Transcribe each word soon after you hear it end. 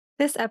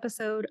This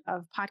episode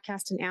of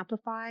Podcast and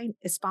Amplify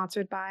is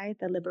sponsored by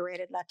the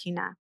Liberated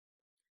Latina.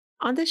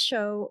 On this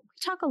show, we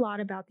talk a lot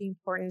about the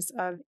importance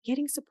of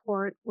getting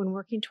support when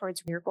working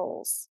towards your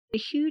goals. A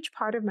huge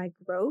part of my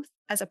growth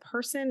as a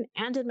person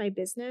and in my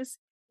business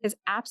is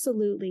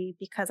absolutely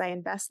because I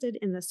invested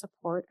in the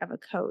support of a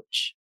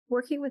coach.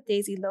 Working with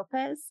Daisy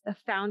Lopez, the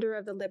founder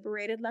of the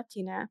Liberated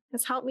Latina,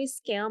 has helped me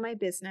scale my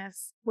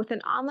business with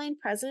an online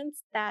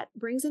presence that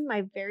brings in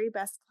my very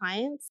best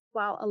clients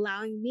while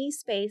allowing me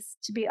space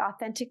to be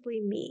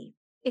authentically me.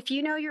 If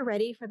you know you're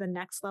ready for the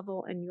next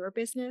level in your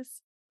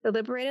business, the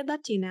Liberated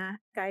Latina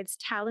guides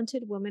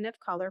talented women of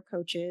color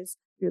coaches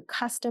through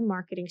custom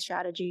marketing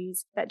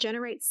strategies that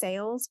generate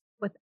sales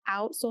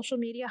without social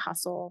media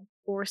hustle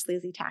or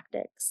sleazy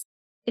tactics.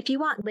 If you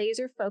want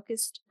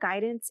laser-focused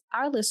guidance,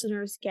 our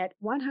listeners get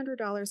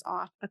 $100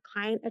 off a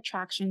client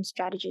attraction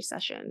strategy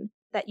session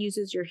that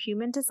uses your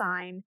human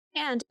design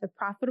and the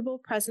profitable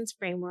presence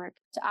framework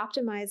to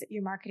optimize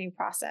your marketing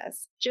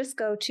process. Just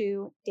go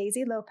to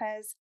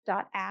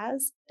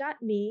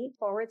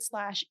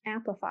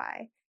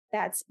daisylopez.as.me/amplify.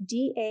 That's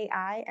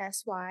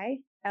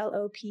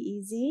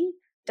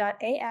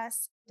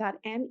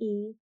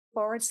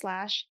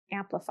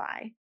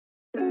DAISYLOPEZ.as.me/amplify.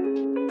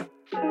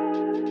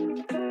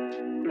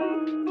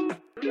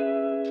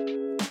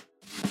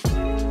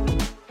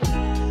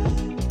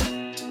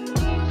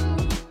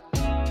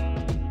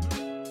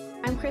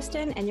 I'm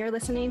Kristen, and you're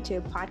listening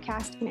to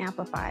Podcast and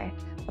Amplify,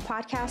 a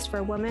podcast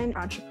for women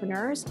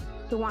entrepreneurs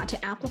who want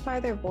to amplify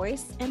their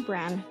voice and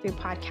brand through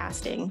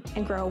podcasting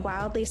and grow a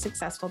wildly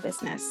successful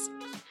business.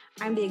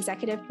 I'm the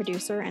executive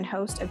producer and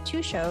host of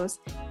 2 shows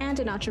and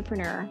an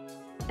entrepreneur,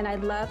 and I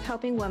love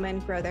helping women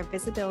grow their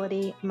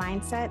visibility,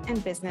 mindset,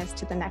 and business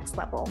to the next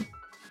level.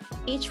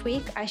 Each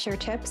week, I share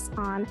tips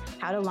on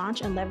how to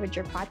launch and leverage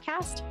your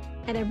podcast,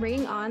 and I'm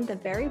bringing on the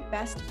very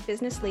best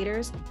business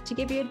leaders to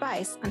give you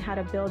advice on how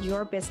to build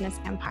your business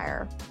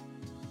empire.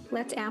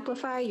 Let's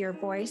amplify your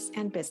voice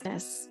and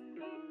business.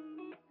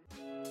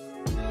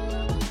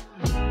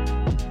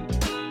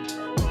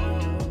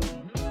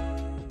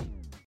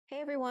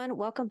 Hey everyone,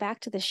 welcome back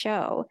to the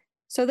show.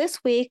 So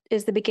this week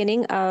is the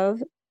beginning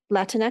of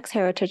Latinx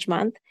Heritage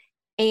Month,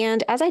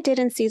 and as I did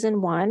in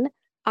season 1,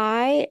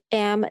 I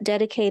am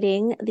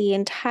dedicating the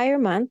entire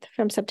month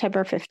from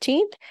September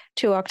 15th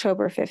to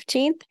October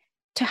 15th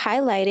to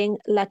highlighting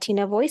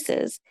Latina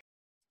voices.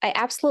 I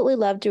absolutely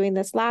loved doing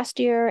this last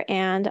year,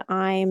 and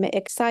I'm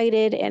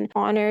excited and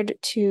honored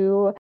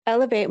to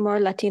elevate more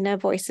Latina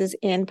voices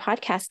in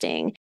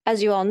podcasting.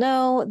 As you all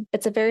know,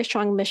 it's a very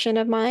strong mission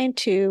of mine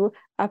to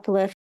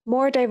uplift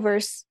more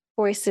diverse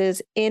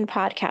voices in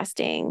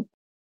podcasting.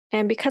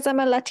 And because I'm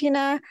a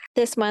Latina,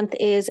 this month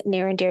is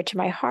near and dear to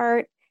my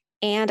heart.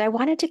 And I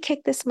wanted to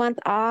kick this month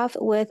off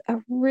with a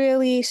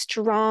really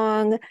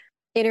strong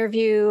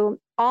interview.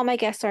 All my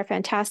guests are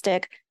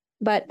fantastic,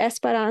 but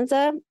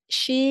Esperanza,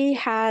 she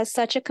has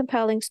such a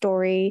compelling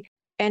story,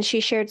 and she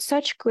shared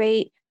such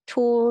great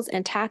tools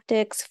and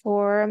tactics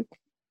for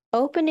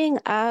opening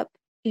up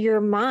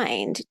your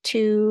mind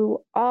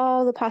to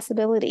all the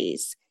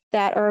possibilities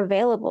that are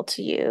available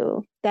to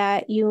you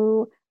that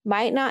you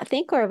might not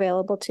think are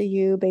available to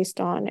you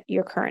based on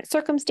your current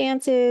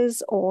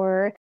circumstances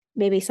or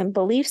maybe some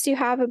beliefs you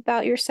have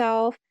about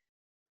yourself.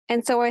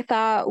 And so I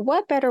thought,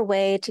 what better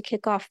way to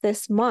kick off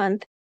this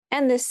month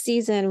and this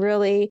season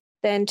really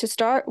than to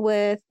start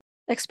with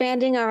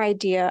expanding our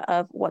idea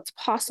of what's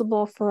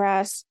possible for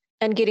us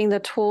and getting the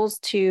tools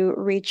to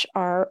reach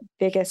our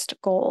biggest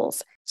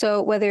goals.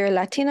 So whether you're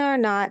Latina or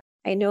not,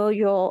 I know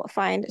you'll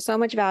find so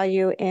much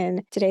value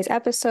in today's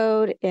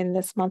episode in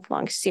this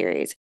month-long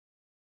series.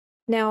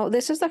 Now,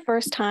 this is the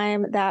first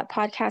time that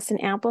Podcast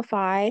and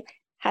Amplify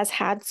has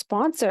had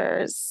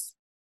sponsors.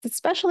 It's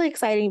especially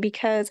exciting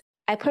because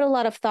I put a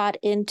lot of thought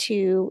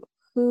into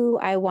who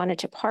I wanted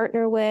to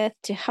partner with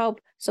to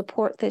help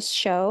support this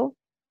show.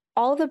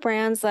 All of the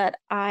brands that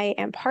I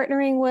am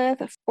partnering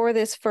with for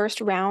this first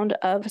round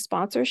of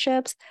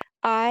sponsorships,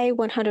 I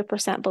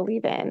 100%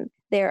 believe in.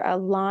 They're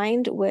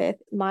aligned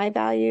with my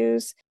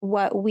values,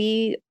 what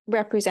we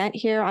represent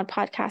here on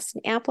Podcast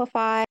and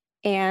Amplify,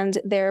 and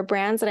they're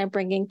brands that I'm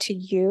bringing to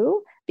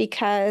you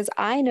because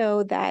I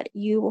know that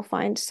you will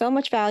find so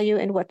much value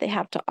in what they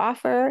have to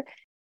offer.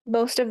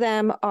 Most of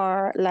them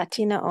are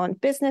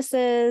Latina-owned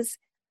businesses.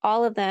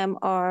 All of them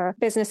are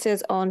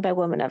businesses owned by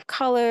women of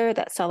color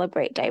that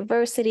celebrate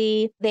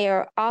diversity. They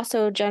are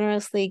also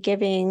generously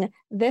giving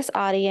this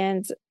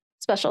audience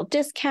special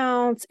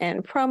discounts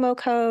and promo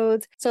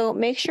codes. So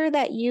make sure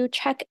that you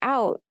check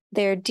out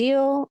their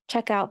deal,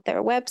 check out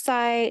their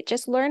website,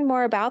 just learn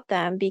more about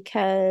them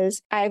because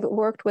I've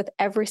worked with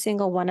every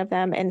single one of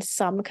them in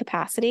some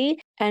capacity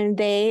and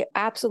they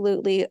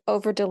absolutely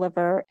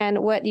over-deliver. And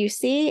what you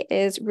see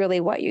is really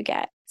what you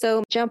get.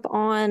 So jump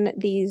on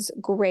these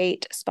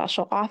great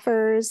special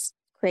offers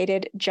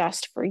created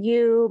just for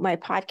you, my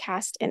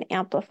Podcast and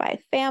Amplify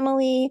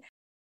family.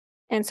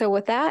 And so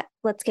with that,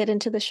 let's get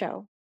into the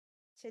show.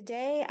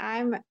 Today,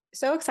 I'm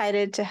so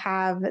excited to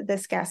have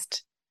this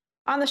guest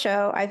on the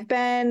show. I've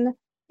been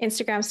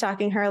Instagram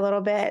stalking her a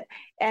little bit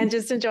and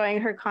just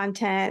enjoying her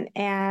content.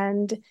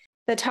 And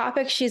the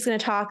topic she's going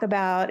to talk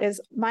about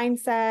is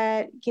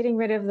mindset, getting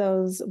rid of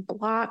those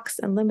blocks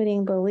and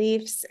limiting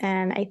beliefs.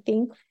 And I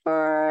think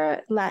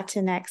for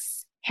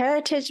Latinx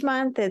Heritage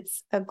Month,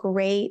 it's a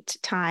great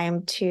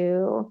time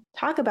to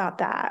talk about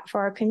that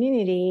for our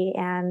community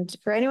and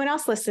for anyone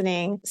else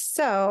listening.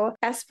 So,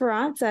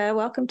 Esperanza,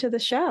 welcome to the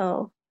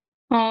show.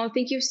 Oh,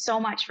 thank you so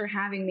much for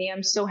having me.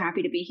 I'm so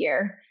happy to be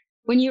here.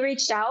 When you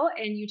reached out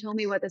and you told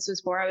me what this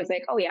was for, I was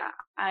like, oh, yeah,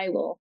 I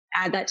will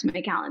add that to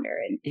my calendar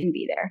and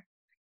be there.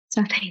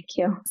 So thank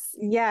you.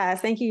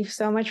 Yes, thank you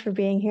so much for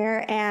being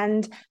here.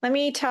 And let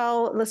me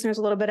tell listeners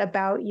a little bit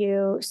about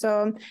you.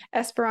 So,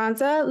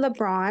 Esperanza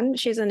Lebron,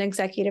 she's an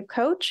executive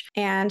coach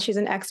and she's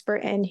an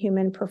expert in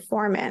human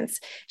performance.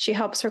 She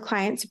helps her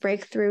clients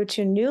break through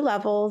to new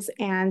levels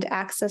and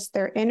access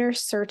their inner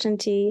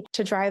certainty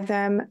to drive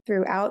them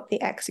throughout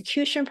the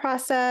execution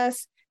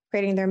process,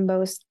 creating their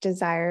most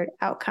desired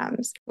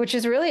outcomes, which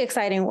is really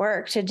exciting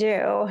work to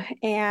do.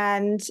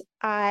 And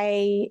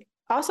I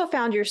also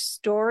found your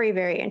story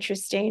very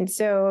interesting.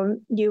 So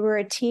you were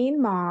a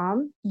teen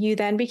mom. You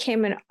then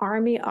became an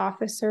Army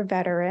officer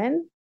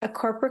veteran, a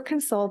corporate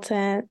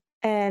consultant,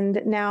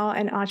 and now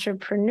an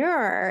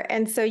entrepreneur.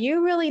 And so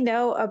you really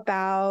know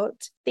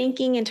about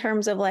thinking in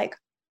terms of like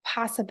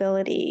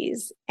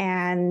possibilities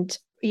and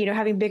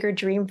having bigger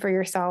dream for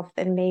yourself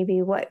than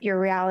maybe what your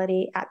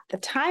reality at the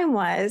time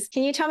was.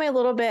 Can you tell me a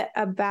little bit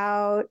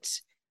about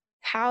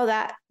how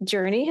that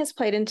journey has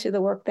played into the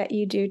work that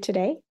you do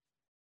today?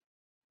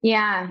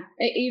 Yeah.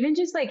 Even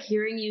just like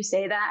hearing you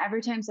say that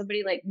every time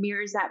somebody like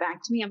mirrors that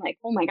back to me, I'm like,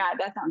 oh my God,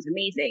 that sounds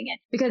amazing. And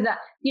because,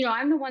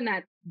 I'm the one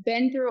that's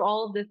been through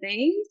all of the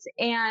things.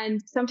 And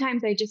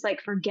sometimes I just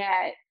like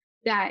forget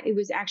that it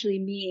was actually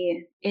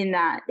me in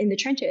the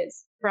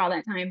trenches for all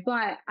that time.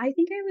 But I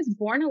think I was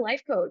born a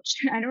life coach.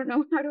 I don't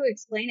know how to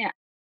explain it.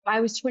 I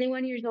was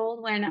 21 years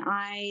old when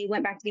I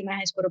went back to get my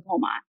high school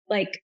diploma.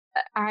 Like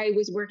I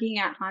was working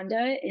at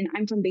Honda and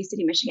I'm from Bay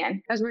City,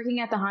 Michigan. I was working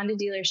at the Honda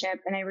dealership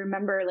and I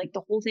remember like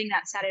the whole thing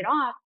that set it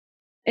off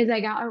is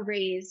I got a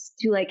raise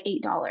to like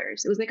 $8.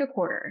 It was like a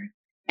quarter.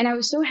 And I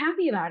was so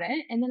happy about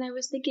it. And then I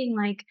was thinking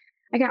like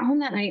I got home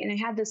that night and I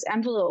had this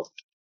envelope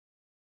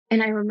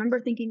and I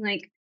remember thinking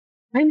like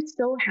I'm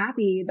so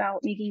happy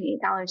about making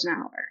 $8 an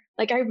hour.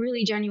 Like I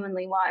really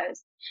genuinely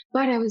was.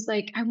 But I was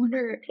like, I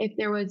wonder if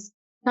there was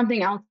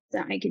something else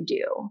that I could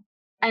do.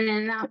 And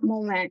in that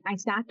moment, I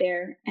sat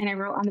there and I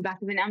wrote on the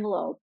back of an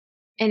envelope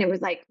and it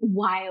was like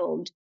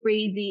wild,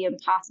 crazy,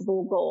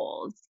 impossible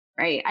goals.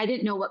 Right. I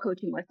didn't know what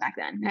coaching was back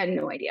then. I had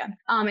no idea.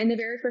 And the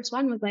very first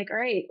one was like, all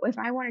right, if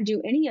I want to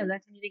do any of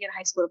this, I need to get a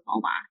high school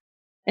diploma.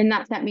 And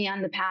that set me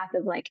on the path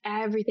of like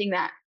everything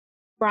that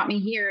brought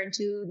me here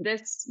into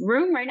this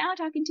room right now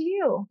talking to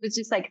you. It's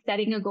just like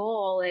setting a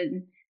goal.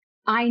 And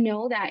I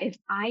know that if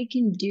I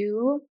can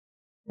do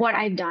what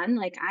I've done,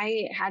 like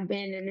I had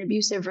been in an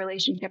abusive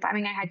relationship. I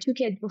mean, I had two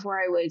kids before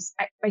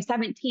by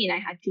 17, I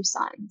had two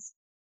sons.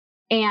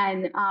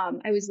 And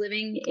I was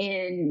living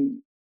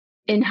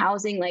in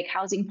housing, like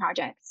housing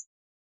projects.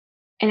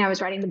 And I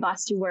was riding the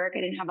bus to work.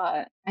 I didn't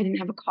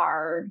have a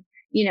car,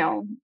 you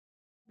know,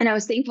 and I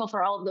was thankful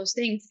for all of those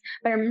things.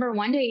 But I remember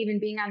one day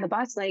even being on the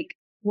bus, like,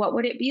 what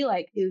would it be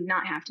like to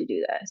not have to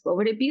do this? What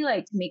would it be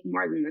like to make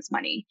more than this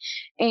money?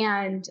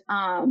 And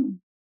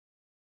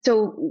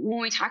so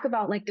when we talk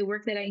about like the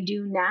work that I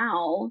do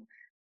now,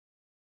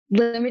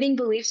 limiting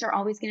beliefs are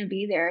always going to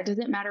be there. It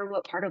doesn't matter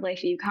what part of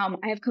life you come.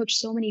 I have coached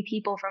so many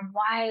people from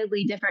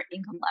wildly different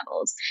income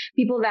levels,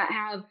 people that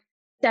have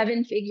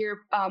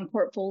seven-figure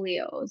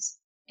portfolios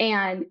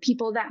and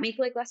people that make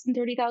like less than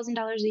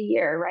 $30,000 a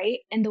year, right?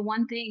 And the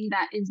one thing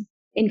that is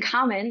in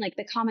common, like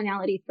the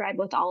commonality thread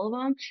with all of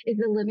them is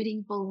the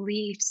limiting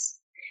beliefs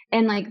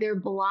and like their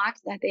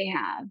blocks that they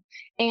have.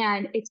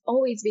 And it's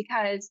always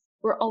because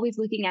we're always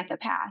looking at the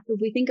past.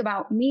 If we think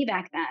about me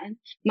back then,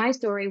 my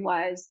story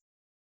was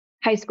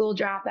high school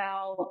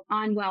dropout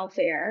on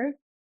welfare,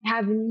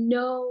 have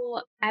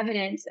no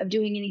evidence of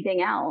doing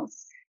anything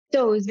else.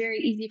 So it was very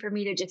easy for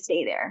me to just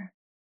stay there.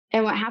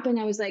 And what happened,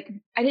 I was like,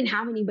 I didn't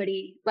have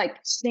anybody like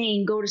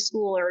saying, go to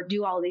school or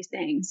do all these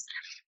things.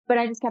 But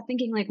I just kept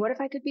thinking, like, what if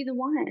I could be the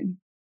one?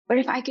 What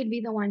if I could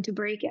be the one to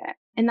break it?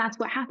 And that's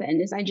what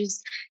happened is I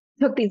just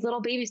took these little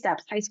baby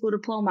steps, high school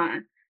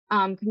diploma,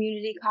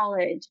 community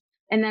college.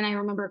 And then I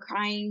remember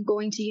crying,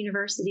 going to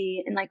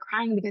university and like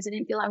crying because I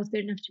didn't feel I was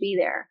good enough to be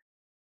there.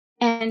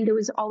 And there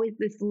was always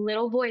this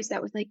little voice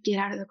that was like, get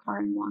out of the car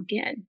and walk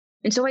in.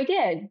 And so I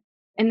did.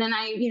 And then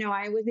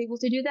I was able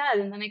to do that.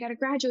 And then I got a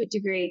graduate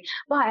degree.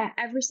 But at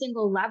every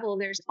single level,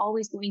 there's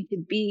always going to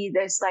be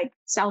this like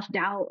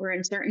self-doubt or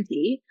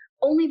uncertainty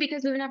only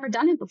because we've never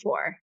done it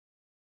before.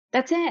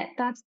 That's it.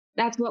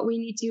 That's what we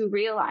need to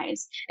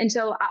realize. And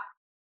so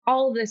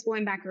all of this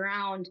going back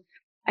around,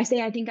 I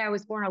say I think I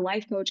was born a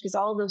life coach because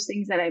all of those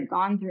things that I've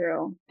gone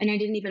through, and I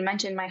didn't even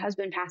mention my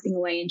husband passing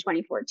away in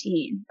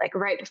 2014, like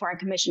right before I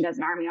commissioned as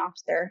an Army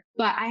officer.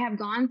 But I have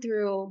gone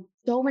through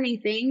so many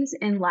things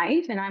in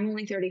life, and I'm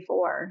only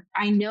 34.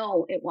 I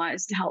know it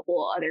was to help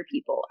pull other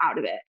people out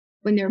of it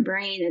when their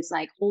brain is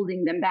like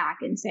holding them back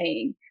and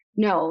saying,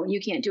 no, you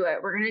can't do it.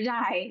 We're going to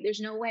die. There's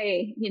no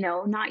way,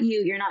 not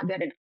you. You're not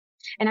good enough.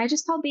 And I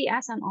just called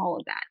BS on all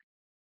of that.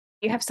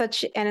 You have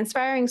such an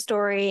inspiring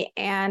story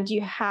and you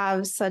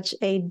have such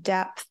a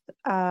depth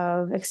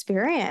of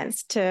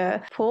experience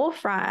to pull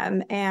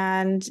from.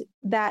 And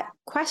that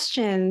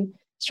question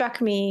struck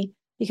me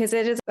because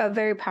it is a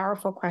very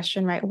powerful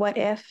question, right? What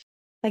if?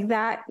 Like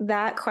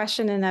that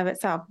question in of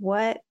itself,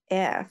 what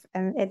if?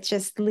 And it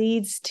just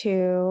leads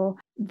to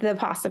the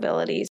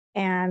possibilities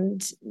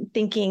and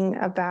thinking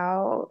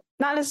about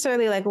not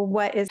necessarily like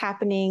what is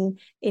happening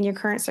in your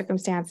current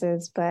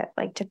circumstances, but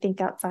like to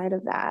think outside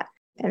of that.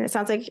 And it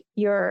sounds like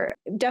you're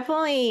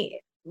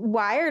definitely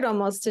wired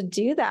almost to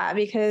do that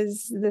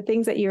because the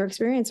things that you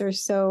experience are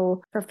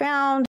so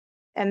profound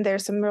and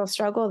there's some real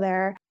struggle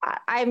there.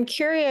 I'm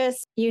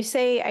curious, you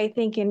say, I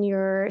think in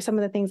some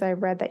of the things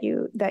I've read that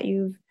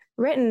you've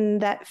written,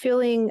 that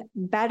feeling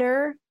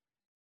better,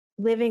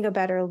 living a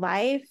better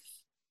life,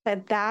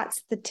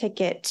 that's the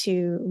ticket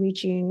to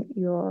reaching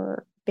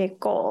your big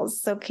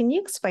goals. So can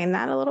you explain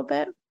that a little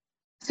bit?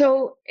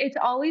 So it's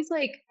always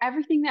like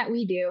everything that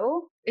we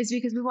do is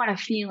because we want a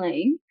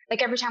feeling.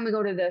 Like every time we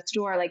go to the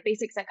store, like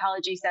basic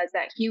psychology says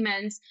that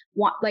humans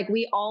want, like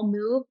we all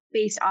move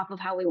based off of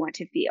how we want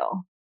to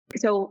feel.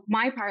 So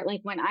my part, like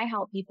when I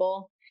help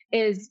people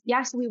is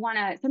yes,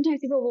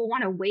 sometimes people will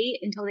want to wait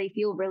until they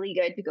feel really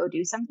good to go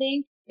do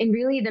something. And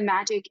really the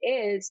magic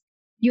is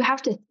you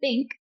have to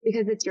think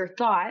because it's your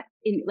thought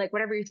in like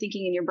whatever you're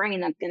thinking in your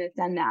brain, that's going to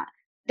send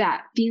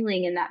that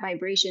feeling and that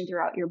vibration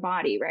throughout your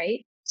body.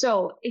 Right.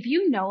 So if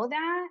you know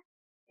that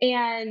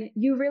and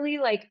you really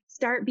like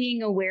start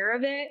being aware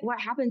of it, what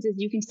happens is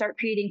you can start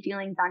creating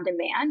feelings on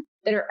demand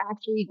that are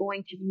actually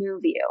going to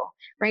move you,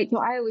 right? So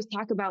I always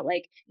talk about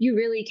like, you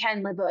really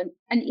can live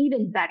an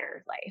even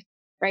better life,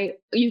 right?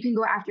 You can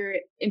go after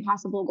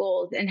impossible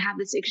goals and have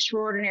this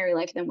extraordinary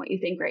life than what you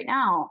think right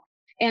now.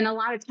 And a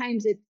lot of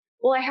times it's,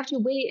 well, I have to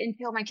wait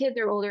until my kids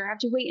are older. I have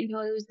to wait until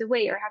I lose the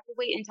weight, or I have to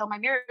wait until my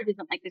marriage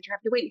isn't like this, or I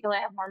have to wait until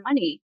I have more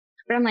money.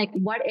 But I'm like,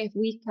 what if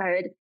we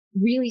could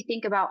really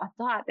think about a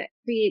thought that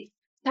creates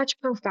such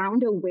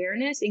profound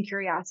awareness and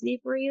curiosity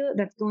for you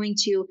that's going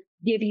to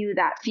give you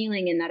that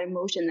feeling and that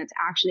emotion that's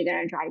actually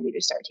going to drive you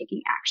to start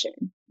taking action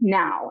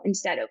now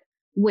instead of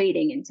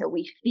waiting until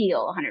we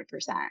feel 100%.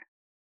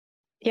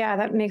 Yeah,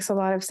 that makes a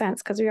lot of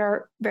sense because we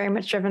are very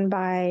much driven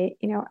by,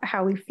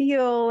 how we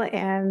feel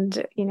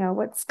and,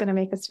 what's going to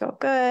make us feel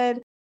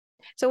good.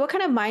 So what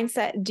kind of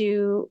mindset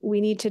do we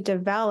need to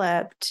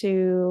develop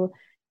to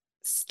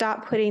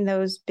stop putting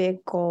those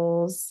big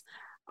goals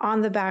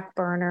on the back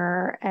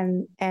burner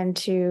and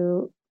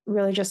to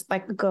really just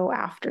like go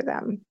after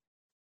them?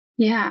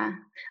 Yeah,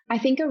 I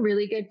think a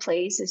really good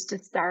place is to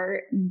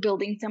start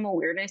building some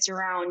awareness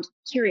around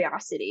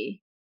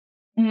curiosity.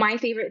 My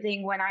favorite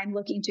thing when I'm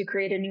looking to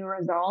create a new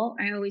result,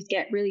 I always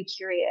get really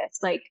curious.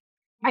 Like,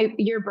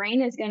 your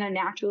brain is going to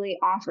naturally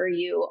offer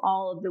you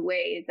all of the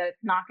ways that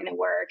it's not going to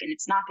work and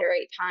it's not the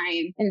right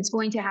time. And it's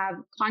going to have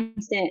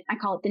constant, I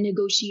call it the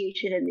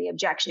negotiation and the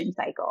objection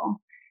cycle.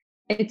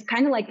 It's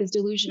kind of like this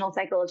delusional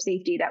cycle of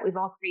safety that we've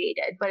all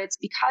created, but it's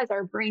because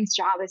our brain's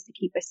job is to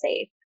keep us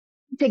safe.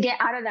 To get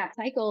out of that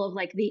cycle of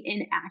like the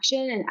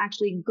inaction and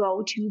actually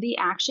go to the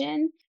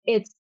action,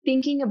 it's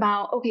thinking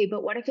about, okay,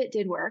 but what if it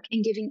did work,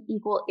 and giving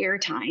equal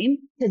airtime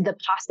to the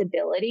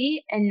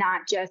possibility and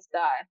not just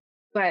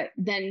but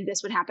then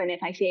this would happen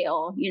if I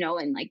fail,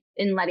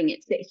 and letting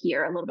it sit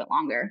here a little bit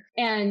longer.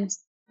 And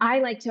I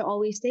like to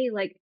always say,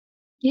 like,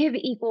 give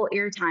equal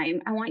airtime.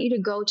 I want you to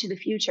go to the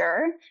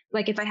future.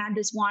 Like if I had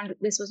this wand,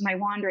 this was my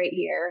wand right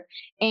here,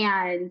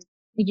 and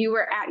you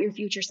were at your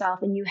future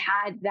self and you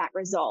had that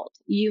result,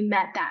 you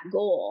met that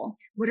goal.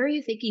 What are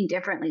you thinking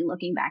differently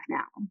looking back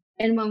now?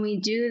 And when we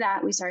do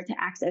that, we start to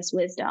access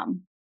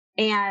wisdom.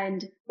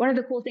 And one of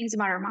the cool things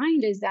about our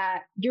mind is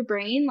that your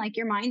brain, like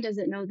your mind,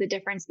 doesn't know the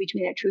difference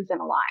between a truth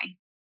and a lie.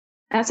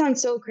 That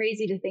sounds so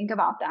crazy to think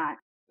about that,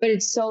 but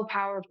it's so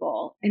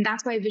powerful. And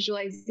that's why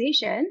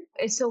visualization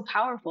is so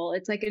powerful.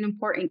 It's like an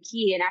important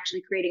key in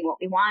actually creating what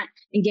we want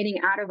and getting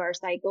out of our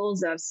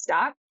cycles of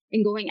stuck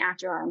and going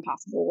after our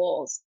impossible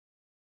goals.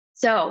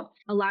 So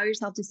allow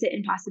yourself to sit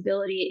in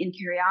possibility and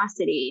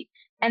curiosity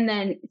and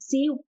then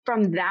see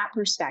from that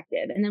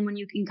perspective. And then when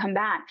you can come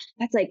back,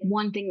 that's like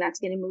one thing that's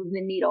going to move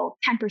the needle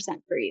 10%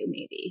 for you,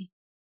 maybe.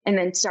 And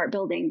then start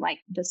building like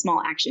the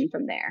small action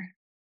from there.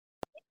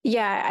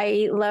 Yeah,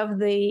 I love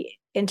the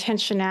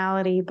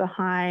intentionality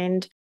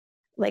behind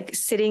like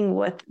sitting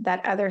with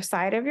that other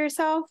side of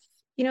yourself,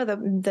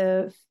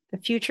 the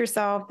future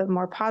self, the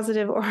more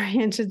positive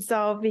oriented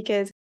self,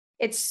 because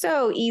it's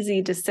so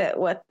easy to sit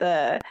with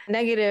the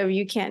negative,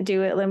 you can't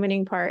do it,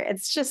 limiting part.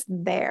 It's just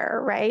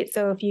there, right?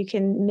 So if you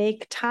can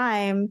make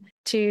time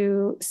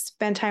to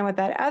spend time with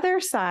that other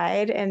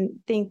side and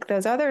think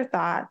those other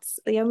thoughts,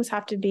 you almost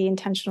have to be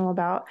intentional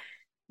about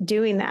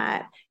doing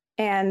that.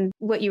 And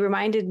what you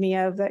reminded me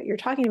of that you're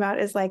talking about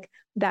is like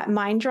that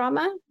mind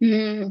drama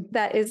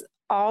that is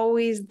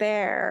always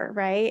there,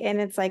 right?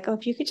 And it's like, oh,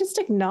 if you could just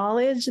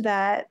acknowledge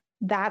that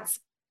that's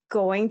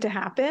going to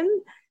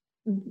happen,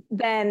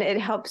 then it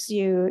helps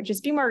you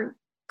just be more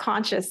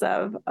conscious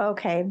of,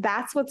 okay,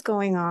 that's what's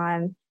going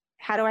on.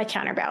 How do I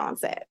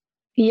counterbalance it?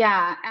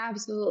 Yeah,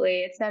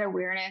 absolutely. It's that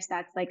awareness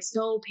that's like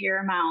so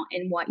paramount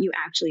in what you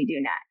actually do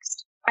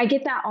next. I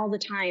get that all the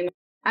time.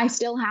 I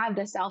still have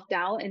the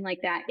self-doubt and like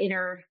that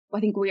inner,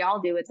 I think we all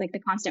do. It's like the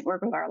constant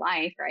work of our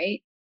life,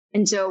 right?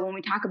 And so when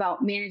we talk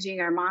about managing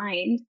our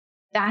mind,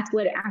 that's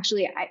what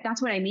actually,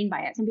 that's what I mean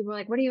by it. Some people are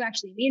like, what do you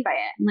actually mean by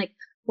it? And like,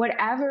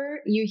 whatever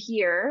you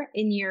hear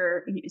in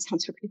your, it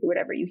sounds so crazy,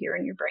 whatever you hear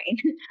in your brain,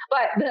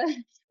 but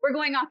we're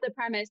going off the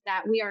premise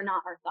that we are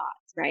not our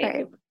thoughts,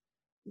 right?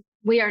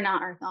 We are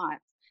not our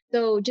thoughts.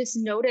 So just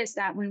notice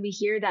that when we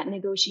hear that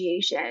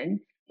negotiation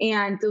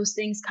and those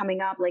things coming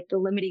up, like the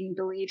limiting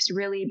beliefs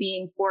really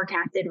being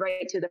forecasted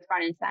right to the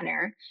front and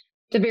center,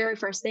 the very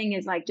first thing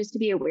is like just to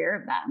be aware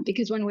of them,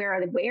 because when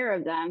we're aware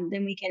of them,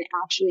 then we can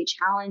actually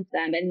challenge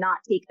them and not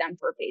take them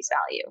for face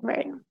value.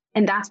 Right.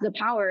 And that's the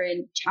power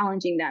in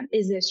challenging them.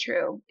 Is this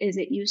true? Is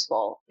it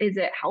useful? Is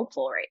it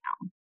helpful right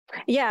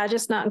now? Yeah,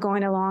 just not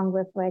going along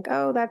with like,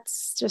 oh,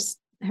 that's just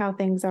how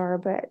things are.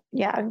 But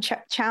yeah,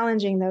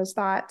 challenging those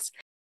thoughts.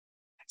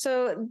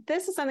 So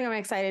this is something I'm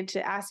excited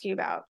to ask you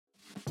about.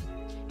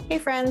 Hey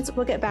friends,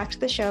 we'll get back to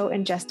the show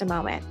in just a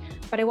moment,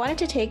 but I wanted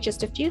to take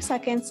just a few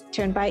seconds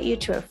to invite you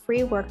to a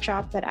free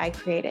workshop that I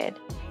created.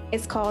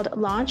 It's called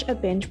Launch a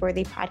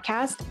Binge-Worthy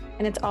Podcast,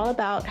 and it's all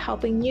about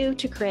helping you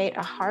to create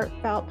a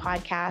heartfelt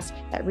podcast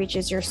that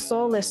reaches your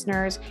soul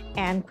listeners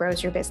and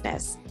grows your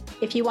business.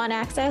 If you want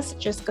access,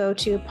 just go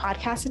to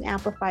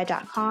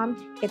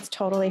podcastandamplify.com. It's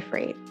totally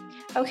free.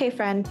 Okay,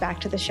 friend,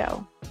 back to the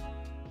show.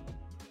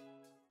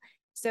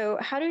 So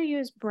how do you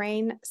use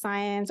brain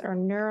science or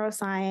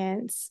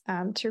neuroscience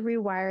to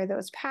rewire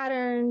those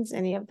patterns,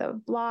 any of the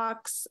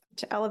blocks,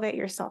 to elevate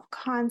your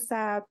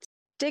self-concept?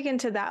 Dig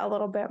into that a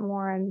little bit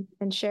more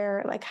and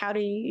share, like, how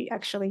do you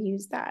actually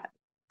use that?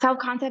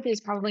 Self-concept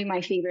is probably my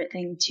favorite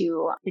thing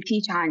to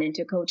teach on and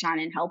to coach on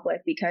and help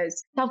with,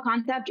 because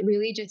self-concept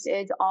really just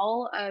is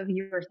all of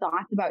your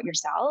thoughts about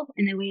yourself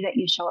and the way that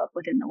you show up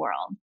within the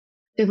world.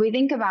 So if we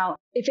think about,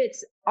 if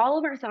it's all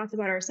of our thoughts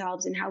about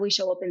ourselves and how we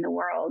show up in the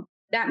world,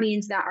 that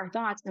means that our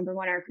thoughts, number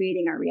one, are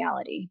creating our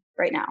reality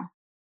right now.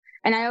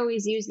 And I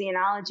always use the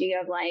analogy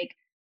of like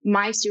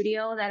my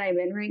studio that I'm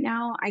in right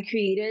now. I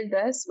created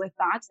this with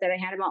thoughts that I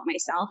had about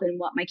myself and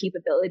what my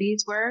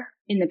capabilities were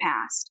in the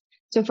past.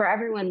 So for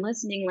everyone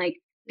listening, like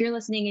if you're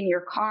listening in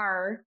your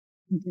car,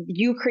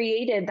 you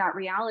created that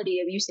reality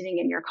of you sitting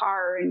in your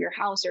car or in your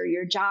house or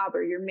your job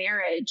or your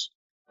marriage,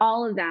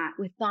 all of that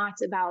with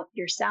thoughts about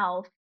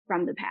yourself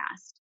from the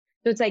past.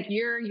 So it's like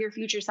you're your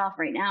future self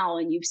right now,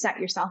 and you've set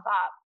yourself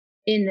up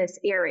in this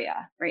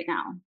area right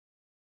now.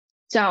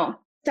 So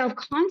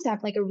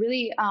self-concept, like a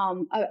really a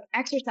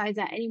exercise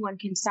that anyone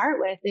can start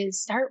with,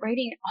 is start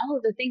writing all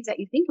of the things that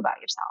you think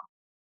about yourself.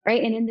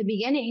 Right. And in the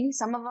beginning,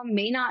 some of them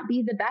may not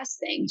be the best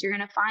things. You're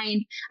going to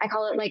find, I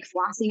call it like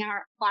flossing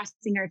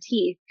our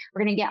teeth.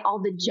 We're going to get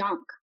all the junk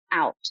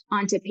out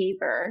onto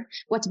paper,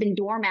 what's been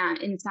dormant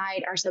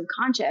inside our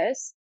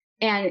subconscious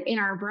and in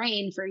our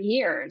brain for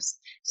years.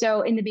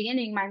 So in the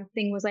beginning, my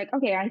thing was like,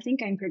 okay, I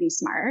think I'm pretty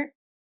smart.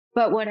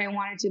 But what I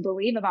wanted to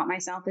believe about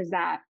myself is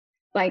that,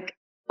 like,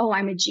 oh,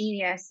 I'm a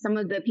genius. Some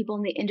of the people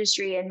in the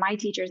industry and my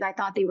teachers, I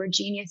thought they were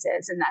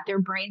geniuses and that their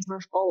brains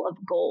were full of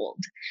gold.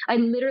 I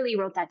literally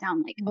wrote that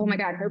down, like, oh my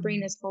God, her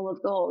brain is full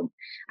of gold.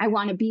 I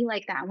want to be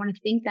like that. I want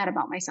to think that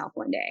about myself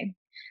one day.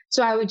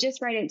 So I would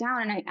just write it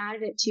down and I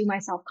added it to my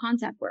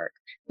self-concept work.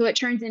 So it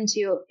turns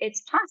into,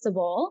 it's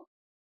possible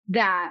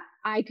that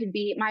I could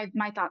be,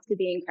 my thoughts could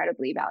be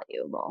incredibly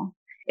valuable.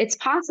 It's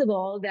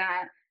possible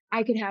that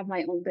I could have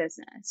my own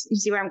business. You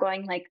see where I'm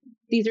going? Like,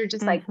 these are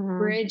just like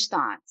bridge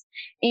thoughts.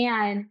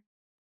 And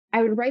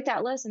I would write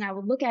that list and I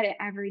would look at it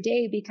every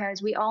day,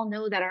 because we all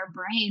know that our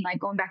brain, like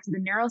going back to the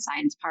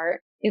neuroscience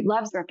part, it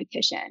loves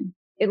repetition.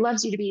 It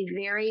loves you to be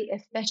very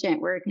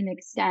efficient where it can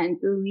extend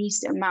the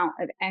least amount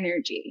of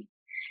energy.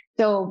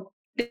 So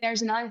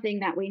there's another thing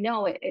that we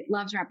know, it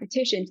loves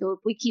repetition. So if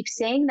we keep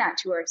saying that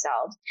to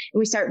ourselves and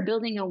we start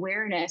building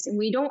awareness, and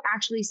we don't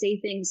actually say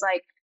things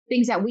like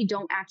things that we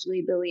don't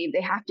actually believe,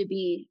 they have to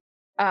be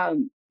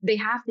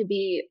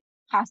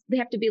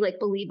like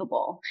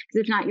believable,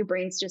 because if not, your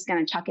brain's just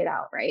going to chuck it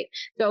out. Right.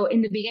 So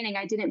in the beginning,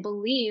 I didn't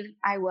believe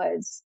I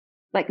was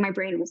like, my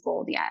brain was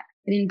gold yet.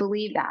 I didn't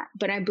believe that,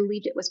 but I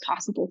believed it was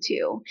possible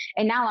too.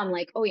 And now I'm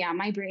like, oh yeah,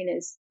 my brain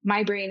is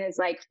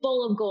like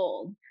full of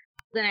gold.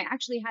 Then I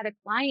actually had a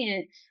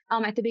client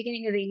at the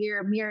beginning of the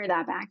year mirror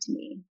that back to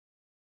me.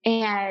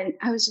 And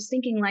I was just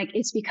thinking, like,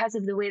 it's because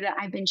of the way that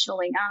I've been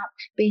showing up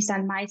based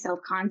on my self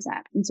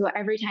concept. And so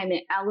every time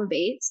it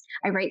elevates,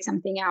 I write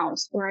something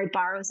else, or I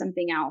borrow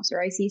something else,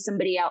 or I see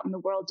somebody out in the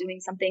world doing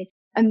something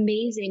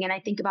amazing. And I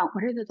think about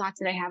what are the thoughts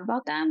that I have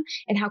about them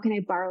and how can I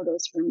borrow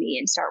those for me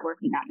and start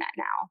working on that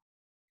now.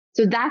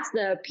 So that's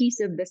the piece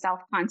of the self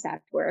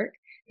concept work,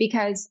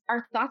 because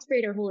our thoughts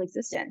create our whole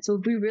existence. So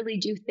if we really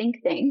do think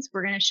things,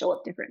 we're going to show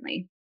up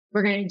differently.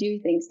 We're going to do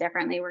things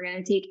differently. We're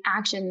going to take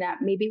action that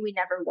maybe we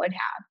never would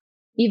have,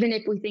 even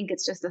if we think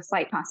it's just a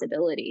slight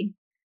possibility.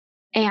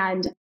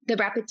 And the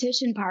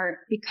repetition part,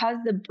 because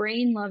the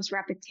brain loves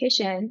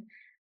repetition,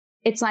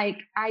 it's like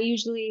I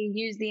usually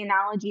use the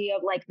analogy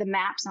of like the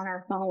maps on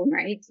our phone,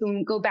 right? So when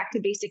we go back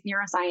to basic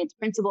neuroscience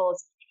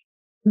principles,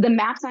 the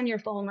maps on your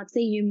phone, let's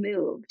say you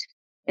moved.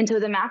 And so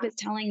the map is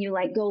telling you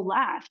like go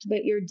left,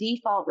 but your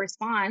default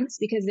response,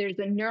 because there's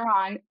a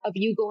neuron of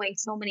you going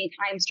so many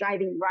times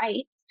driving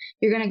right,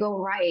 you're going to go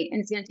right.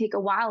 And it's going to take a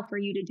while for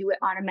you to do it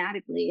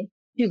automatically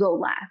to go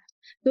left.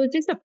 So it's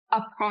just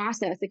a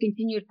process, a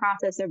continued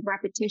process of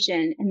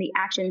repetition and the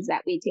actions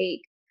that we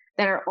take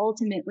that are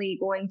ultimately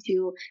going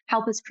to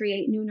help us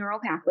create new neural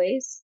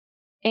pathways.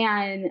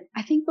 And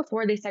I think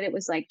before they said it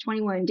was like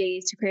 21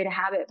 days to create a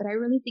habit, but I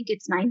really think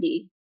it's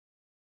 90.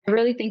 I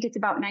really think it's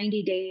about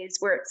 90 days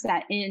where it's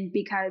set in,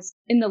 because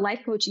in the life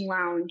coaching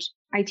lounge,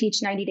 I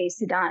teach 90 days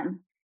to done.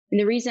 And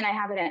the reason I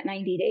have it at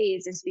 90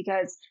 days is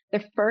because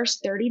the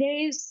first 30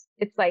 days,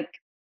 it's like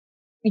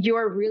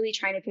you're really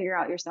trying to figure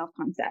out your self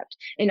concept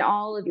and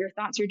all of your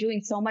thoughts. You're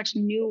doing so much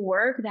new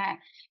work that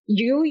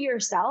you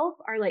yourself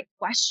are like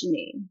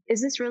questioning,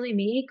 is this really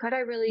me? Could I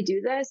really do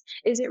this?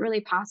 Is it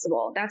really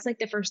possible? That's like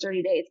the first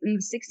 30 days. And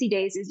the 60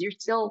 days is you're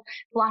still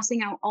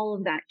flossing out all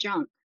of that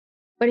junk.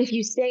 But if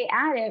you stay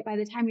at it, by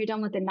the time you're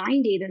done with the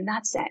 90, then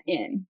that's set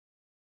in.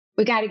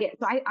 We got to get,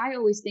 so I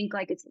always think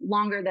like it's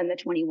longer than the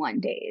 21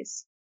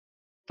 days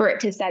for it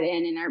to set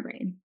in our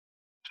brain.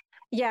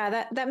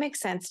 Yeah, that makes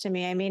sense to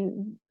me. I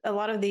mean, a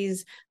lot of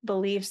these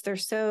beliefs, they're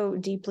so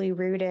deeply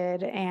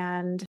rooted.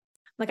 And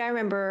like, I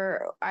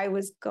remember I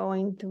was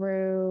going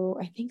through,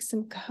 I think,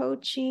 some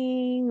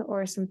coaching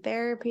or some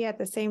therapy at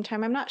the same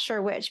time. I'm not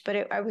sure which,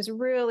 but I was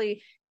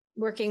really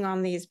working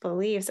on these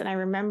beliefs. And I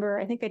remember,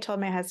 I think I told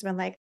my husband,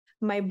 like,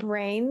 my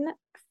brain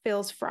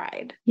feels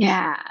fried.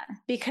 Yeah.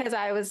 Because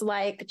I was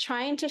like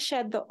trying to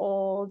shed the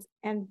old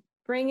and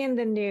bring in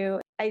the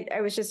new.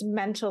 I was just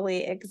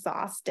mentally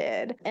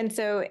exhausted. And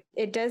so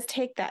it does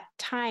take that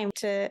time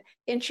to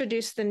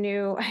introduce the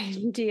new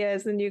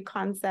ideas, the new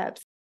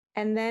concepts,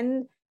 and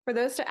then for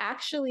those to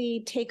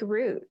actually take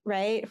root,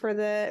 right? For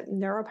the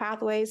neural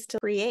pathways to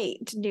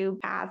create new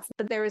paths.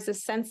 But there was a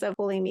sense of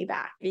pulling me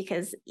back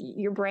because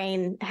your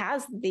brain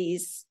has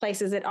these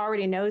places it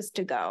already knows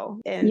to go.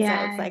 And so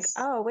it's like,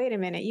 oh, wait a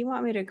minute, you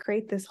want me to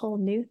create this whole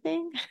new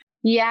thing?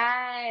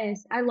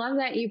 Yes. I love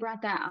that you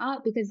brought that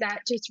up, because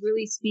that just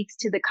really speaks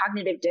to the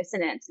cognitive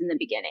dissonance in the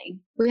beginning.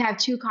 We have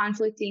two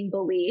conflicting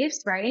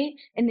beliefs, right?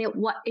 And that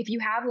what if you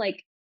have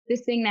like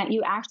this thing that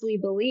you actually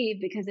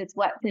believe because it's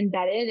what's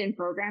embedded and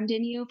programmed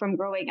in you from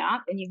growing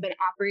up, and you've been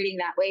operating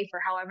that way for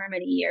however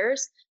many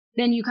years,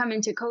 then you come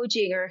into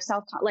coaching or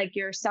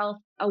your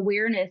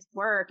self-awareness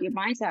work, your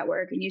mindset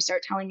work, and you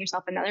start telling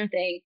yourself another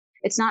thing.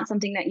 It's not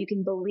something that you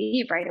can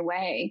believe right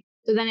away.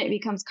 So then it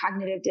becomes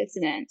cognitive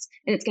dissonance,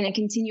 and it's going to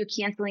continue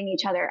canceling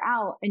each other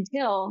out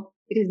until,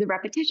 because the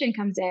repetition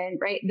comes in,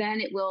 right? Then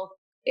it will,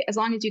 as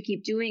long as you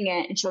keep doing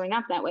it and showing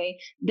up that way,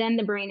 then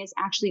the brain is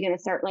actually going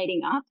to start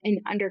lighting up. And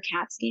under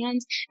CAT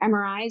scans,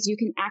 MRIs, you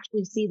can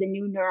actually see the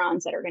new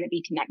neurons that are going to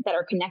be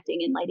connecting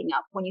and lighting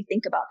up when you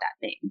think about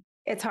that thing.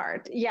 It's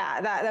hard. Yeah,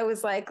 that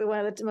was like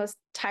one of the most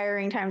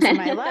tiring times of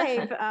my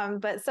life,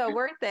 but so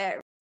worth it.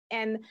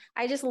 And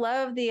I just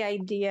love the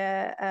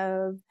idea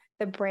of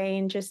the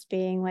brain just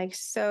being like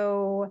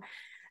so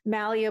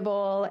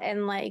malleable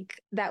and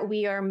like that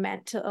we are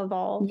meant to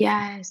evolve.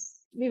 Yes.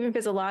 Even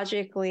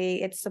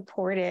physiologically, it's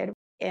supported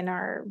in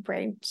our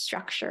brain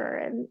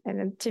structure.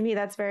 And to me,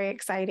 that's very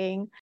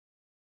exciting.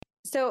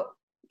 So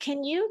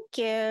can you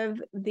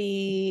give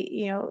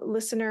the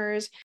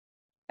listeners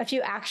a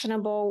few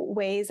actionable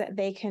ways that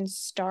they can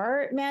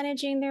start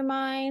managing their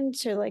mind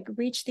to like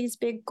reach these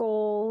big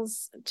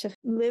goals, to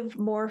live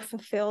more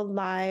fulfilled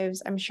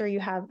lives? I'm sure you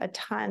have a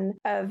ton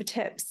of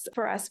tips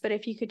for us, but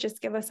if you could just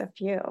give us a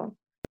few.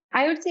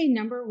 I would say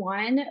number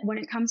one, when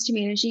it comes to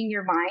managing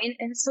your mind,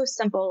 and it's so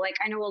simple. Like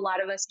I know a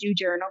lot of us do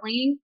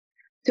journaling.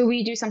 So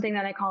we do something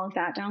that I call a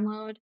fat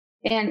download.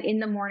 And in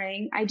the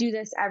morning, I do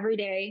this every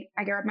day.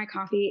 I grab my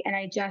coffee and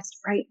I just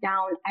write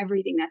down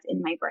everything that's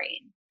in my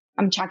brain.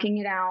 I'm checking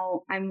it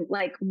out. I'm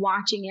like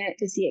watching it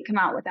to see it come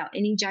out without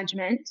any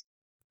judgment.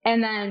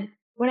 And then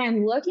when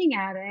I'm looking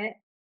at it,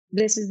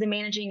 this is the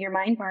managing your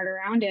mind part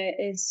around it,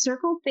 is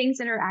circle things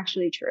that are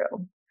actually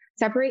true.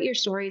 Separate your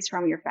stories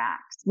from your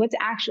facts. What's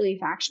actually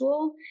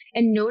factual,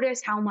 and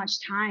notice how much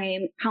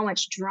time, how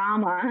much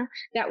drama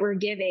that we're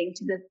giving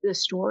to the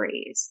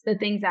stories, the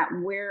things that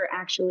we're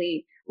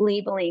actually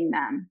labeling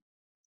them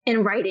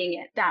and writing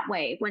it that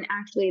way when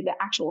actually the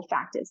actual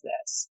fact is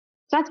this.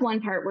 So that's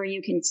one part where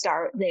you can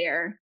start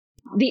there.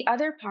 The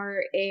other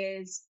part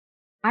is,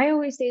 I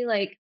always say,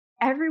 like,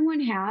 everyone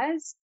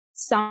has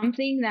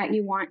something that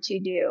you want to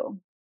do.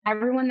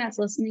 Everyone that's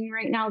listening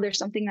right now, there's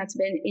something that's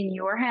been in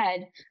your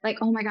head, like,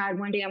 oh my God,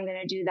 one day I'm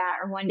going to do that.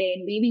 Or one day,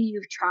 and maybe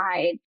you've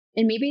tried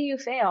and maybe you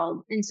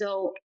failed. And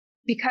so,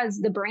 because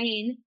the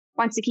brain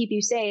wants to keep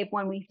you safe,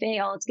 when we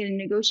fail, it's going to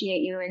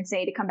negotiate you and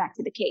say to come back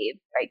to the cave,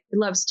 right? It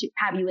loves to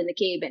have you in the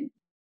cave and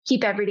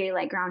keep every day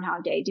like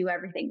Groundhog Day, do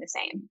everything the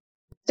same.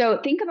 So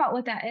think about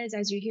what that is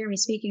as you hear me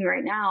speaking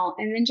right now,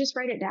 and then just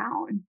write it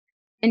down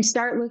and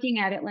start looking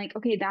at it like,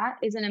 okay, that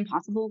is an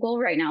impossible goal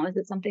right now. Is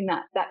it something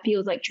that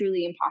feels like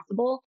truly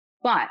impossible?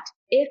 But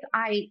if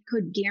I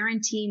could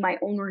guarantee my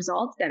own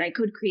results, that I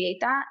could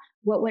create that,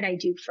 what would I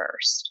do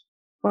first?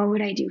 What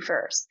would I do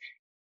first?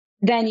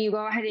 Then you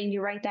go ahead and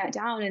you write that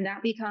down, and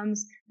that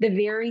becomes the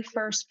very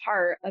first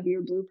part of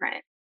your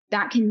blueprint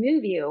that can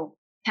move you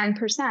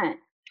 10%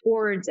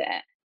 towards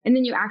it. And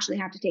then you actually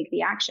have to take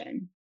the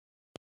action.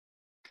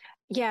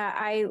 Yeah,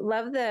 I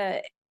love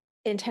the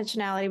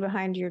intentionality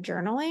behind your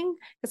journaling,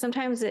 because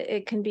sometimes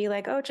it can be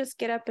like, oh, just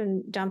get up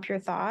and dump your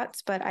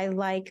thoughts. But I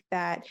like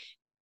that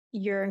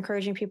you're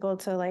encouraging people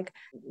to like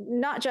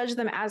not judge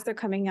them as they're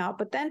coming out,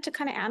 but then to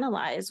kind of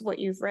analyze what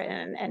you've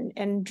written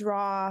and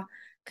draw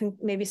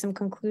maybe some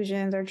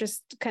conclusions, or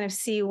just kind of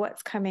see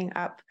what's coming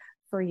up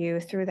for you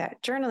through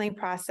that journaling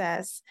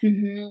process.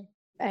 Mm-hmm.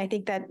 And I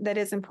think that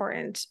is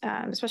important,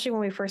 especially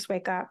when we first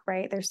wake up,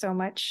 right? There's so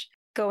much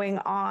going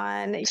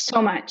on.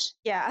 So much.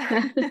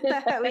 Yeah,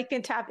 that we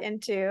can tap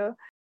into.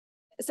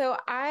 So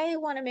I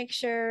want to make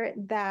sure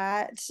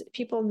that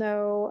people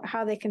know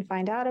how they can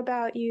find out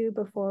about you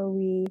before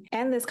we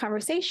end this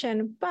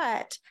conversation.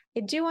 But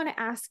I do want to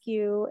ask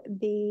you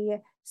the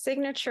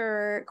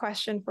signature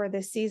question for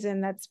this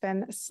season that's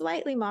been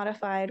slightly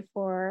modified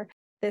for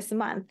this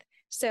month.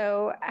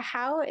 So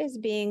how is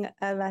being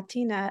a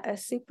Latina a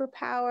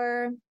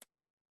superpower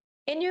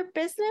in your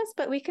business,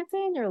 but we can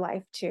say in your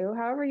life too,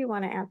 however you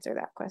want to answer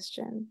that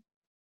question?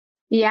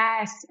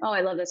 Yes. Oh,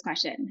 I love this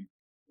question.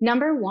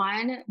 Number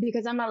one,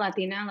 because I'm a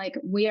Latina, like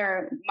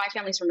my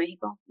family's from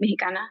Mexico,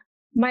 Mexicana.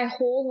 My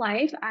whole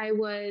life, I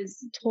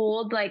was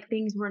told like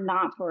things were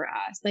not for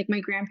us. Like my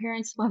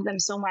grandparents love them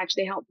so much.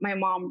 They helped my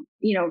mom,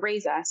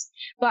 raise us,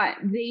 but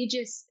they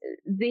just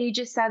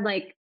said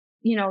like,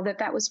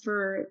 that was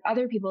for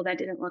other people that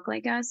didn't look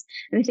like us.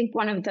 And I think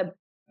one of the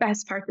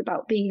best parts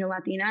about being a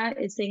Latina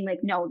is saying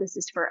like, no, this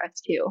is for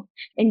us too.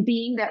 And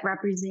being that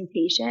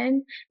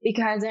representation,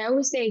 because I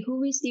always say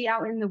who we see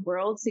out in the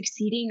world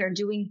succeeding or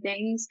doing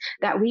things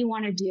that we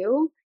want to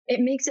do, it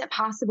makes it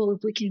possible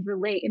if we can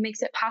relate. It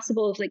makes it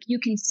possible if like you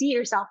can see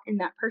yourself in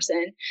that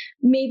person,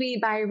 maybe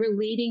by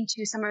relating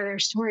to some of their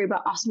story,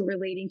 but also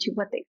relating to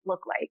what they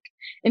look like.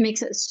 It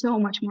makes it so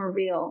much more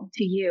real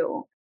to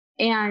you.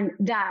 And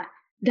that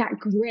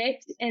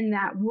grit and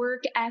that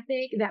work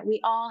ethic that we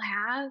all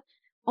have.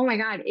 Oh my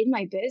God, in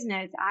my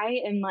business, I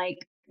am like,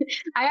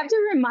 I have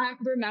to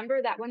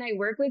remember that when I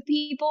work with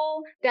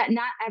people, that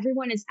not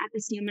everyone is at the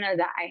stamina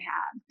that I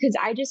have, because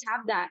I just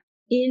have that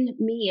in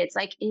me. It's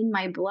like in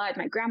my blood.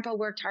 My grandpa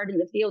worked hard in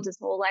the fields his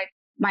whole life.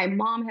 My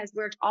mom has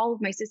worked, all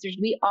of my sisters,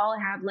 we all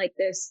have like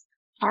this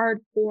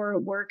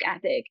hardcore work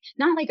ethic,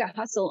 not like a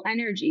hustle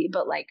energy,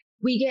 but like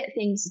we get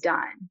things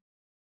done.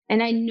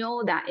 And I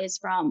know that is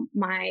from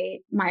my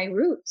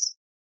roots.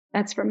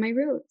 That's from my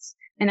roots.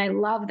 And I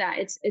love that.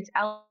 It's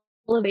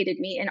elevated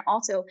me. And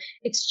also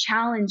it's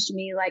challenged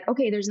me like,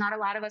 okay, there's not a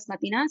lot of us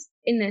Latinas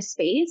in this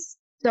space.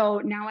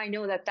 So now I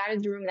know that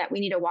is the room that we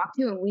need to walk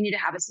to, and we need to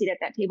have a seat at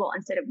that table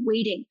instead of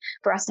waiting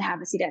for us to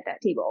have a seat at that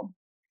table.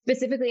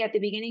 Specifically at the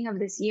beginning of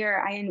this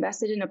year, I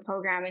invested in a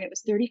program and it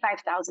was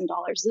 $35,000.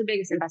 It's the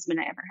biggest investment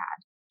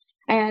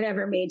I had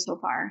ever made so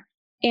far.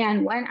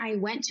 And when I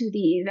went to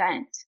the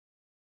event,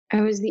 I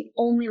was the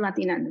only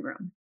Latina in the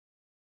room.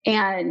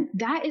 And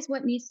that is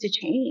what needs to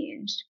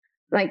change.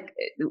 Like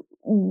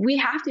we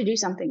have to do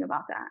something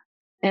about that.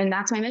 And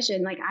that's my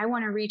mission. Like I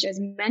want to reach as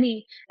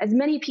many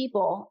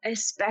people,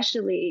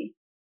 especially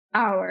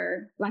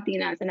our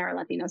Latinas and our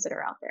Latinos that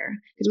are out there,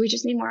 because we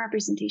just need more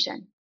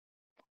representation.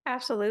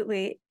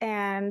 Absolutely.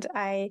 And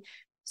I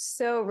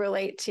so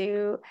relate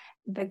to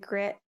the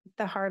grit,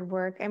 the hard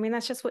work. I mean,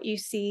 that's just what you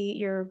see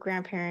your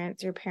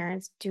grandparents, your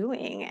parents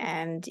doing,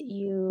 and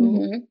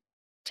you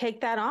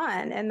take that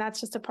on. And that's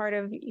just a part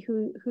of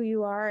who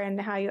you are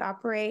and how you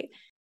operate.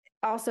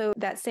 Also,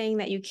 that saying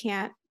that you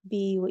can't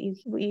be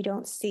what you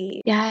don't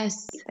see.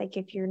 Yes. Like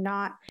if you're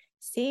not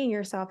seeing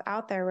yourself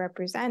out there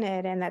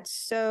represented, and that's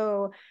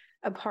so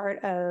a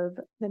part of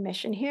the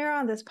mission here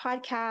on this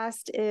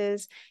podcast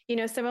is,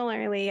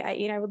 similarly,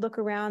 I would look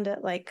around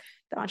at like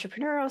the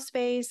entrepreneurial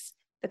space,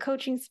 the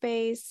coaching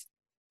space,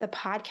 the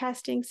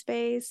podcasting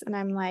space, and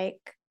I'm like,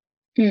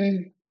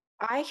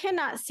 I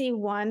cannot see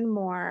one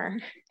more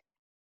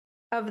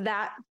of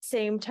that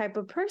same type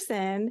of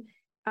person,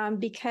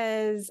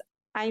 because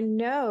I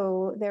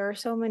know there are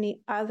so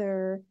many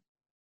other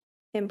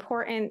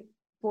important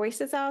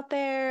voices out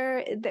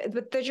there,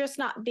 but they're just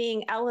not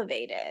being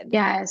elevated.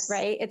 Yes.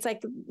 Right. It's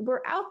like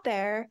we're out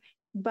there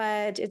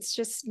but it's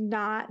just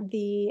not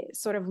the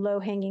sort of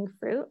low-hanging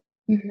fruit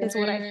is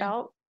what I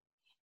felt.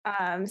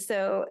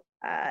 So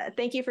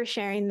thank you for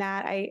sharing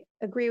that. I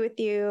agree with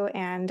you.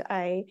 And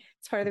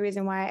it's part of the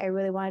reason why I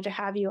really wanted to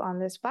have you on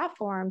this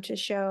platform to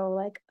show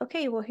like,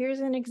 okay, well, here's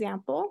an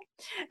example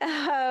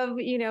of,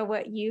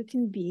 what you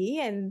can be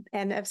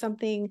and of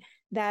something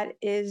that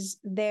is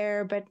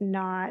there, but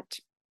not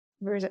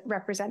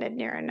represented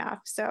near enough.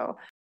 So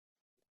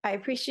I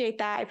appreciate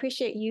that. I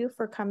appreciate you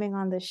for coming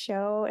on the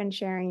show and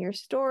sharing your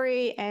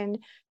story and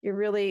your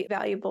really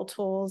valuable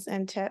tools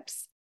and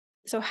tips.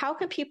 So how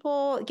can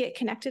people get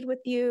connected with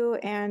you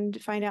and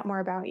find out more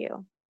about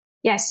you?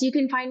 Yes, you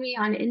can find me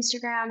on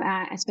Instagram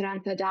at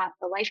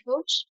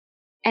esperanza.thelifecoach.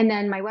 And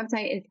then my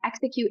website is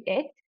Execute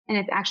It, and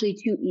it's actually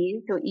 2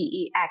 E's, so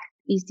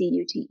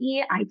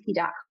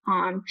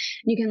EEXECUTEIT.com.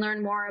 You can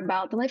learn more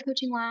about the Life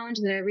Coaching Lounge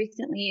that I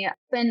recently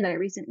opened, that I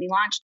recently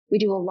launched. We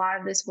do a lot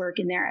of this work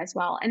in there as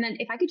well. And then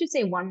if I could just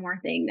say one more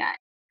thing that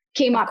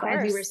came up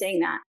as you were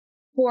saying that,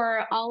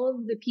 for all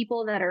of the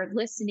people that are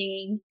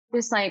listening,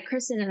 just like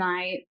Kristen and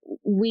I,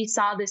 we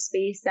saw this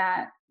space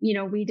that,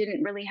 we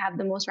didn't really have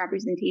the most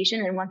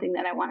representation. And one thing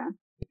that I want to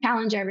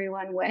challenge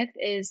everyone with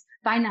is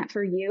find that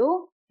for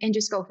you and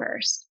just go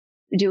first.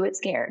 Do it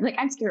scared. Like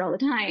I'm scared all the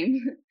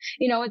time.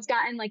 It's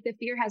gotten like the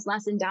fear has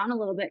lessened down a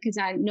little bit because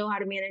I know how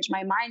to manage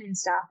my mind and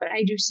stuff, but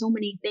I do so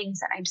many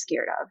things that I'm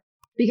scared of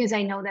because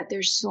I know that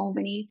there's so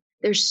many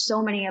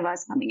of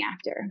us coming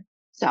after.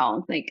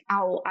 So like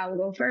I'll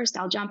go first.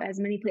 I'll jump as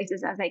many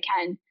places as I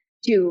can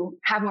to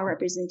have more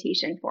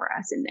representation for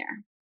us in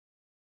there.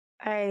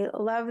 I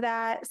love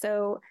that.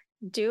 So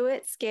do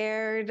it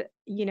scared.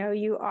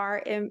 You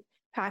are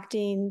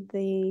impacting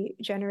the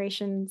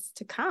generations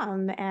to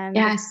come. And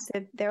yes,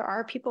 there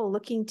are people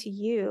looking to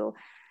you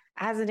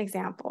as an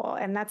example.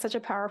 And that's such a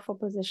powerful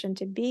position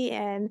to be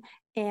in.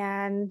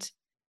 And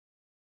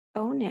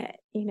own it,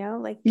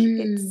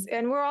 it's,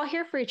 and we're all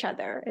here for each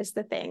other is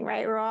the thing,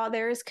 right?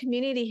 There is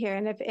community here.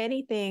 And if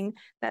anything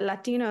that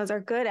Latinos are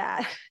good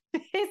at,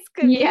 it's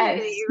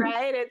community,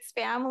 right? It's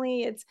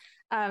family, it's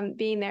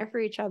being there for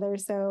each other.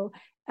 So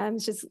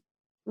it's just,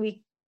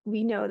 we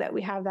know that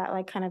we have that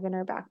like kind of in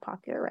our back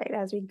pocket, right?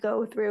 As we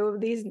go through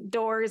these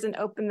doors and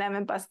open them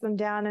and bust them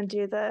down and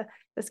do the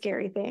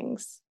scary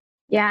things.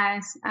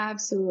 Yes,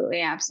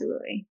 absolutely.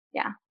 Absolutely.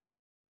 Yeah.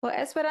 Well,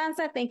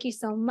 Esperanza, thank you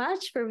so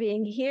much for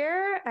being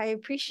here. I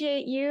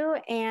appreciate you.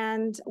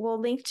 And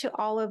we'll link to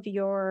all of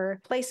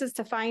your places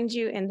to find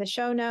you in the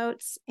show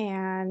notes.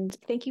 And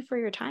thank you for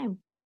your time.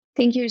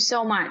 Thank you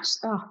so much.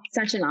 Oh,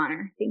 such an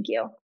honor. Thank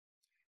you.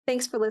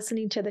 Thanks for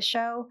listening to the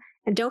show.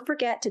 And don't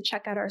forget to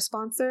check out our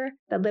sponsor,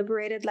 The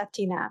Liberated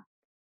Latina,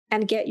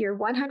 and get your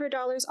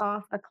 $100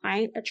 off a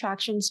client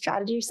attraction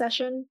strategy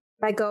session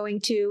by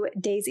going to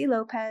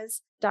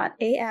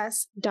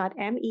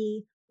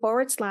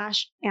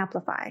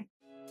daisylopez.as.me/amplify.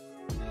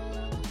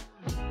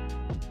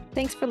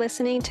 Thanks for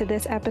listening to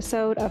this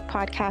episode of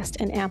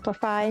Podcast and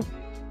Amplify.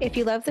 If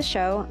you love the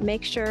show,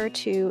 make sure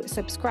to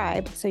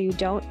subscribe so you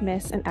don't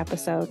miss an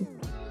episode.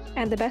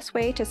 And the best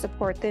way to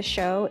support this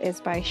show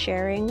is by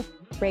sharing,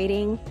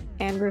 rating,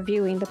 and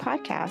reviewing the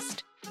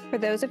podcast. For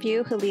those of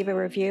you who leave a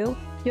review,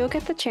 you'll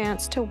get the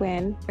chance to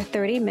win a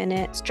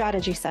 30-minute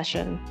strategy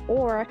session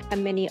or a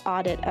mini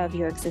audit of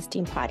your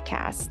existing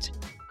podcast.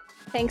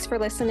 Thanks for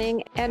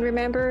listening, and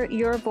remember,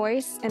 your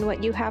voice and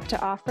what you have to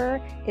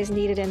offer is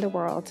needed in the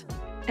world.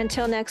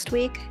 Until next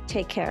week,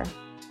 take care.